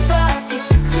way back,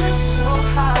 it's a cliff so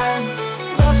high.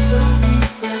 Love so deep,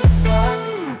 let it fly.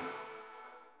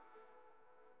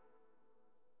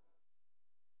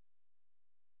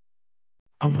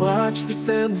 I watch with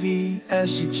envy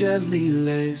as she gently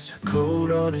lays her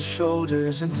coat on his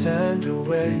shoulders in tender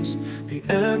ways. The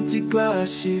empty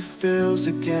glass she fills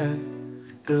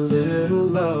again. A little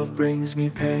love brings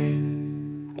me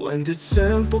pain. When did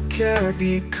simple care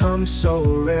become so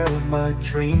rare? My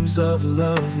dreams of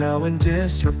love now in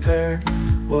disrepair.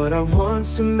 What I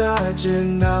once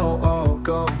imagined now all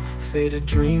gone. Faded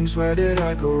dreams, where did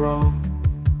I go wrong?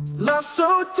 Love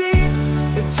so deep,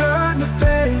 it turned to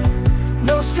pain.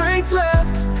 No strength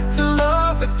left to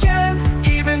love again.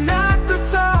 Even at the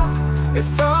top,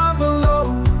 if I'm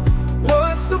alone,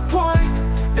 what's the point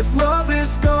if love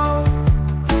is gone?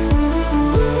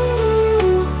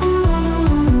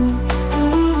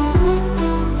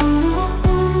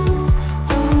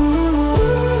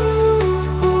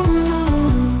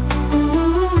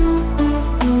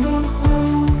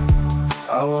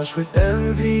 I watch with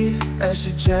envy as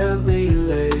she gently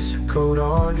lays her coat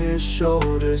on his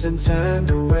shoulders in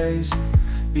tender ways.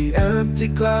 The empty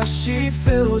glass she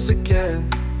fills again.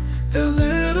 A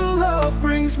little love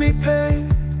brings me pain.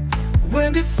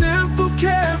 When did simple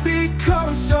care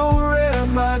become so rare?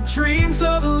 My dreams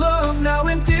of love now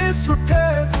in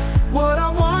disrepair. What I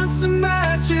once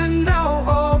imagined now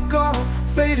all gone.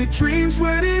 Faded dreams,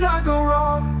 where did I go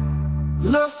wrong?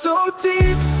 Love so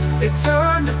deep, it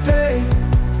turned to pain.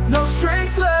 No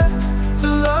strength left to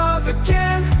love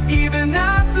again. Even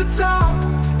at the top,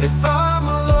 if I'm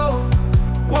alone,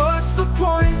 what's the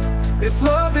point if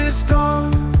love is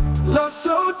gone? Love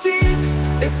so deep,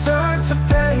 it turned to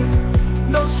pain.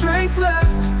 No strength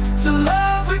left to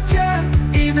love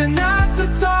again. Even at the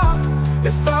top,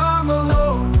 if I'm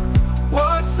alone,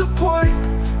 what's the point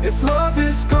if love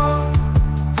is gone?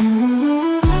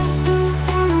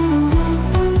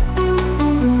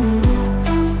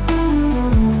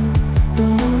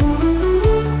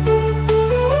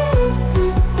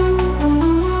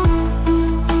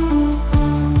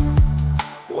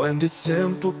 When did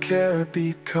simple care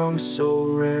become so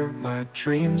rare? My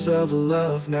dreams of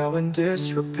love now in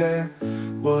disrepair.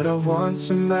 What I once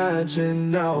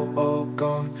imagined now all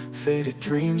gone. Faded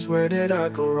dreams, where did I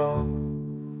go wrong?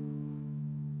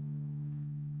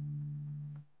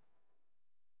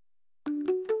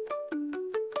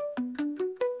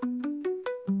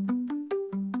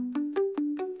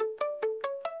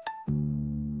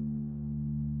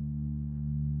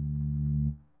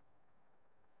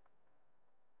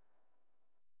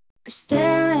 I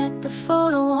stare at the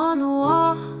photo on the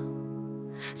wall.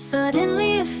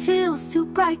 Suddenly it feels too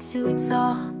bright, too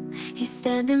tall. He's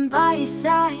standing by your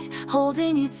side,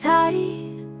 holding you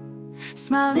tight,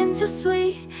 smiling too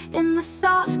sweet in the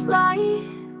soft light.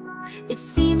 It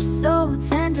seems so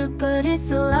tender, but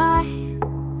it's a lie,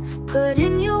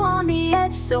 putting you on the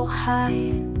edge so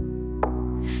high.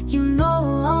 You no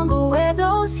longer wear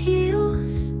those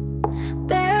heels,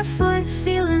 barefoot,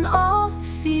 feeling all the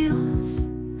feels.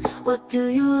 What do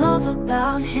you love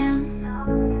about him?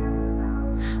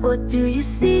 What do you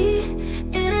see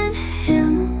in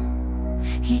him?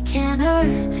 He can't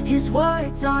hurt, his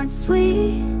words aren't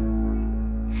sweet.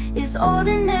 Is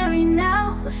ordinary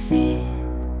now a fear?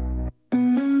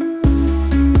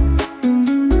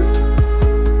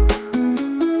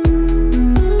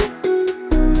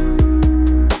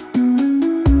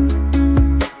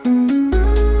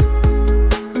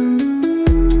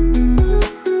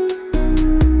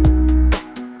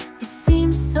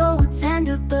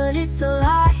 But it's a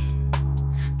lie,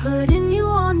 putting you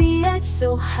on the edge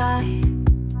so high.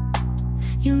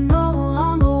 You no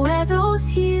longer wear those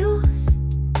heels,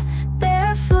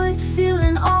 barefoot,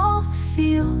 feeling all the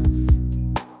feels.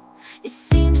 It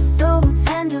seems so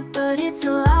tender, but it's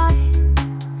a lie,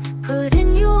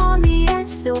 putting you on the edge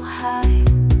so high.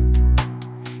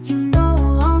 You no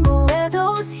longer wear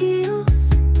those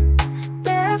heels,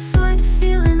 barefoot,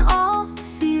 feeling all the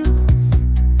feels.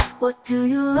 What do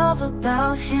you love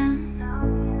about him?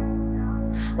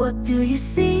 What do you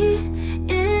see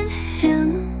in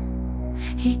him?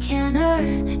 He can't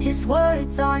hurt, his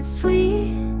words aren't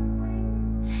sweet.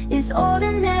 Is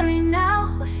ordinary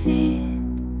now a fear?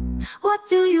 What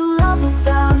do you love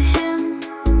about him?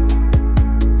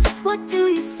 What do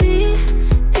you see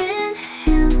in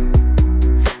him?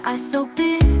 Eyes so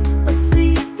big, a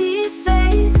sleepy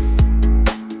face.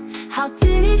 How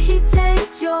did he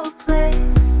take your place?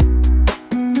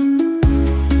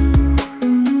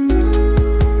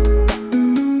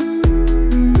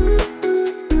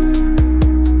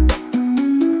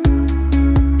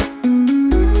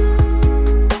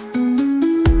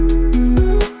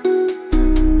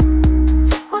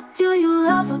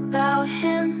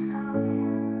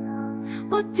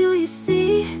 What do you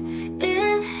see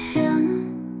in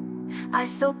him? Eyes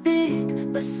so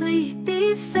big, but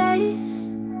sleepy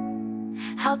face.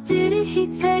 How did he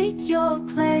take your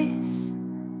place?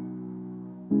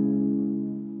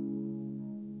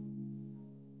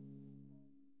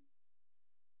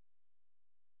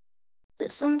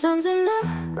 Sometimes in a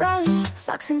rush,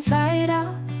 socks inside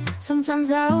out.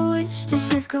 Sometimes I wish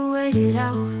dishes could wait it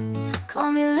out.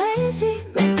 Call me lazy,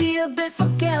 maybe a bit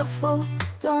forgetful.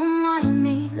 Don't mind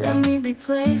me, let me be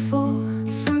playful.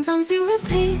 Sometimes you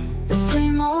repeat the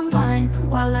same old line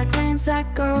while I glance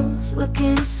at girls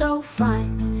looking so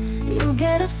fine. You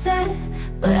get upset,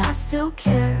 but I still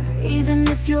care. Even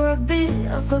if you're a bit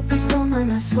of a big woman,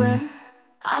 I swear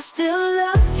I still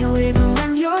love you even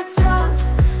when you're tough.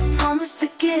 Promise to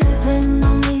give and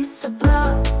no need to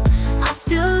bluff. I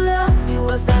still love you,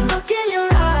 what's that look in your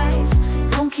eyes?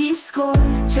 Don't keep score,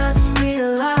 just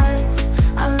realize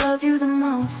I love you the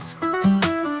most.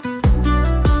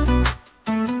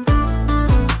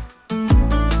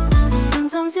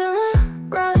 Sometimes you're in a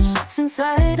rush, socks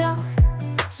inside out.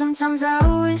 Sometimes I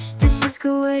wish dishes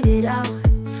could wait it out.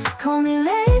 Call me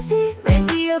lazy,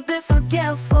 maybe a bit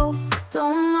forgetful.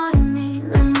 Don't mind me,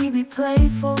 let me be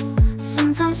playful.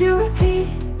 Sometimes you repeat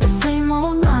the same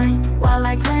old line while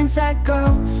I glance at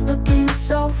girls looking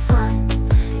so fine.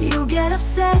 You get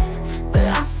upset, but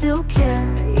I still care.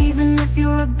 Even if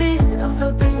you're a bit of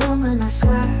a big woman, I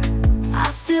swear I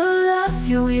still love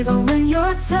you even when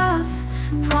you're tough.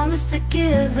 Promise to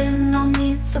give and no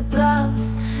need to bluff.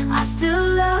 I still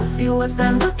love you, what's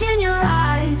that look in your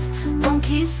eyes? Don't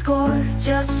keep score,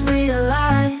 just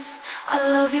realize I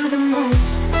love you the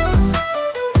most.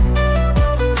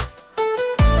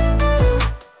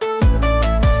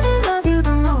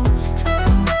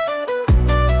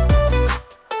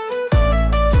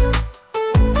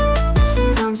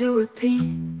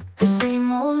 Repeat the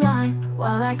same old line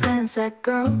while I glance at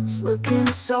girls looking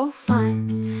so fine.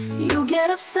 You get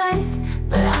upset,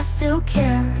 but I still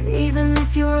care. Even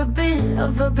if you're a bit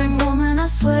of a big woman, I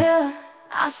swear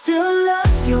I still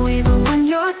love you even when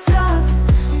you're tough.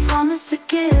 Promise to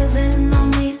give and no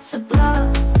need to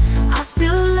bluff. I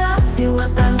still love you,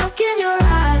 what's that look in your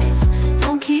eyes?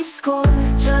 Don't keep score,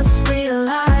 just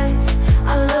realize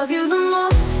I love you the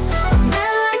most. A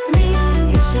man like me,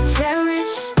 you should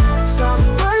cherish. Soft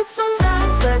words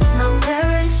sometimes, let's not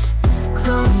perish.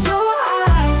 Close your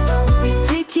eyes, don't be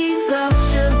picky. Love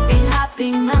should be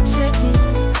happy, not tricky.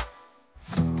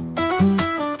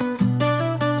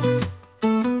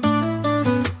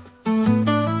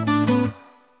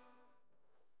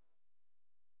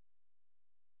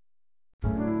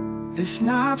 If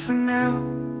not for now,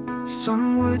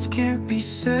 some words can't be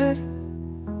said.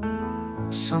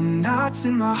 Some knots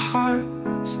in my heart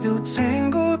still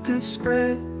tangled and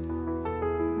spread.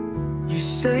 You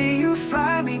say you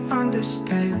finally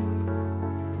understand.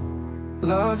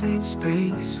 Love needs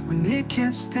space when it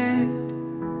can't stand.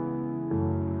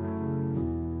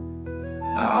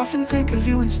 I often think of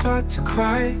you and start to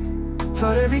cry.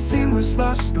 Thought everything was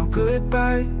lost, no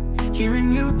goodbye.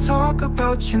 Hearing you talk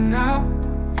about you now,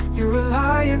 your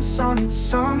reliance on it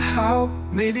somehow.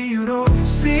 Maybe you don't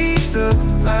see the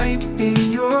light in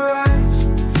your eyes.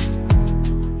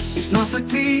 If not for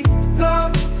deep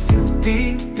love, you'd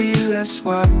be less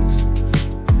wise.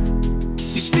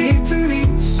 You speak to me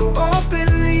so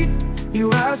openly.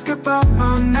 You ask about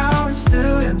mine, now it's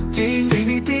still empty.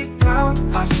 Maybe deep down,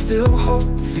 I still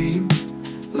hope for you.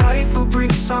 Life will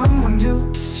bring someone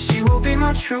new. She will be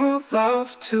my true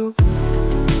love too.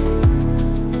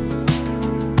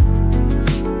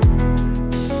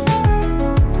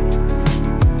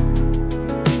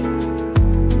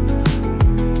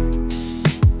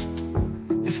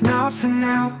 Not for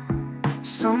now,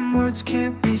 some words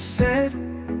can't be said.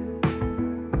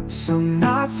 Some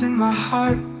knots in my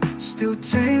heart still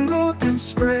tangled and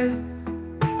spread.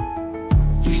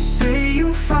 You say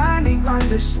you finally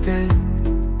understand.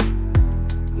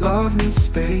 Love needs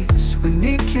space when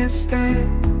it can't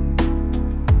stand.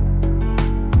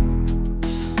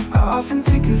 I often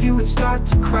think of you and start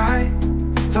to cry.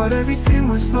 Thought everything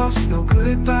was lost, no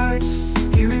goodbye.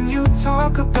 Hearing you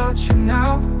talk about you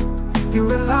now, your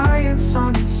reliance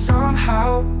on it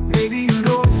somehow. Maybe you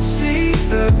don't see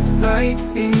the light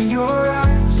in your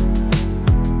eyes.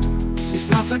 If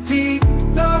not for deep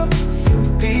love,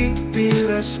 you'd be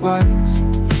less wise.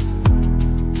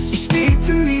 You speak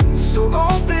to me so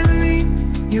openly.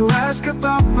 You ask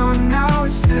about mine, now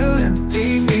it's still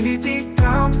empty. Maybe deep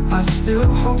down, I still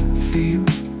hope for you.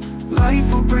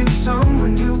 Life will bring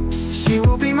someone new. She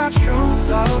will be my true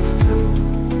love too.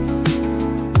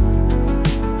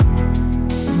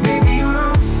 Maybe you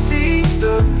don't see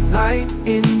the light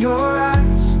in your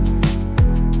eyes.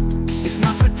 If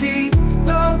not for deep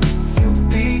love, you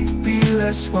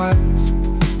wise.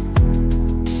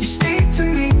 You speak to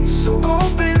me so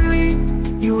openly.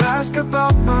 You ask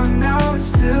about mine, now it's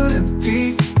still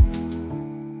empty.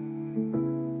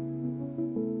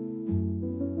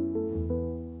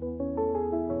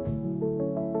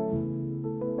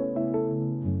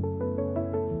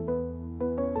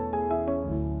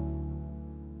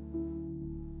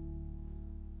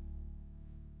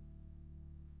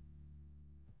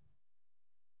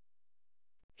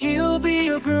 He'll be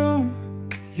your groom,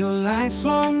 your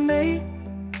lifelong mate.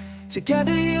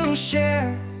 Together you'll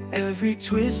share every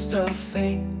twist of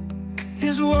fate.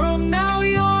 His world now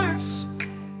yours,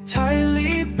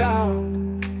 tightly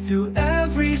bound. Through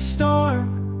every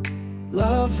storm,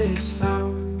 love is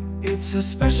found. It's a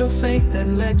special fate that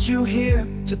led you here,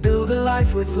 to build a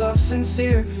life with love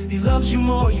sincere. He loves you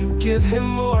more, you give him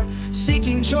more,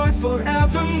 seeking joy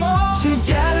forevermore.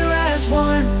 Together as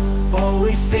one,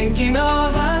 always thinking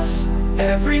of us.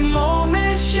 Every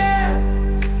moment shared,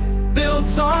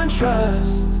 built on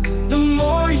trust. The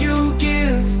more you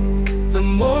give, the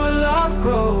more love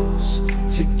grows.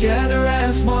 Together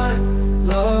as one,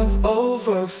 love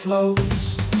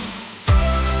overflows.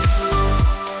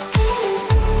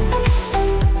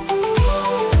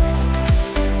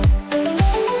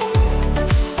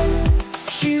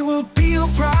 She will be your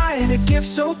bride, a gift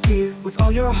so dear. With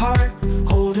all your heart,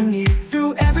 hold her near.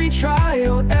 Through every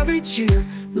trial, every cheer,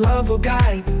 love will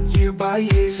guide year by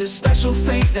year. It's a special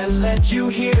fate that led you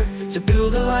here, to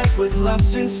build a life with love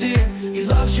sincere. He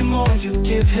loves you more, you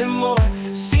give him more,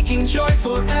 seeking joy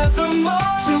forevermore.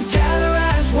 Together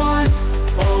as one,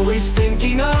 always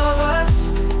thinking of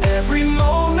us. Every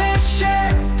moment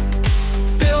shared,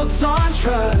 built on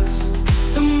trust.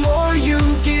 The more you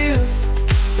give,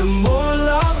 the more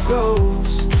love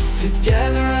grows.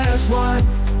 Together as one,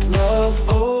 love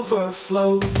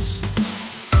overflows.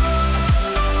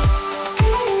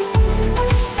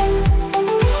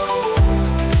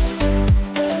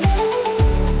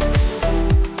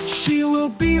 She will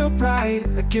be your bride,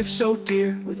 a gift so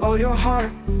dear. With all your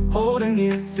heart, hold her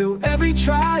near. Through every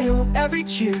trial, every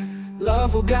cheer,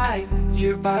 love will guide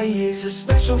year by year. It's a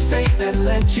special fate that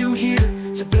led you here,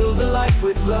 to build a life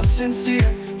with love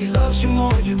sincere. He loves you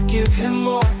more, you give him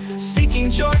more,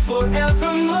 seeking joy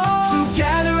forevermore.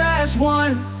 Together as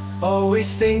one,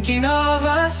 always thinking of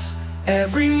us.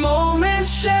 Every moment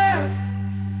shared,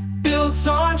 built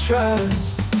on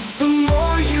trust. The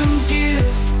more you give,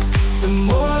 the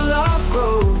more love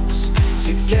grows.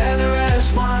 Together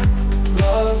as one,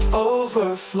 love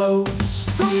overflows.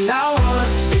 From now on,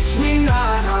 it's we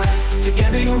not high.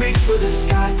 Together you reach for the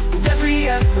sky. With every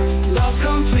effort, love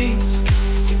completes.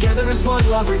 Together as one,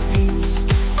 love repeats.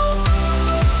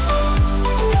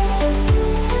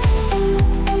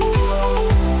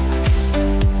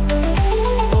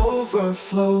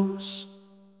 Overflows.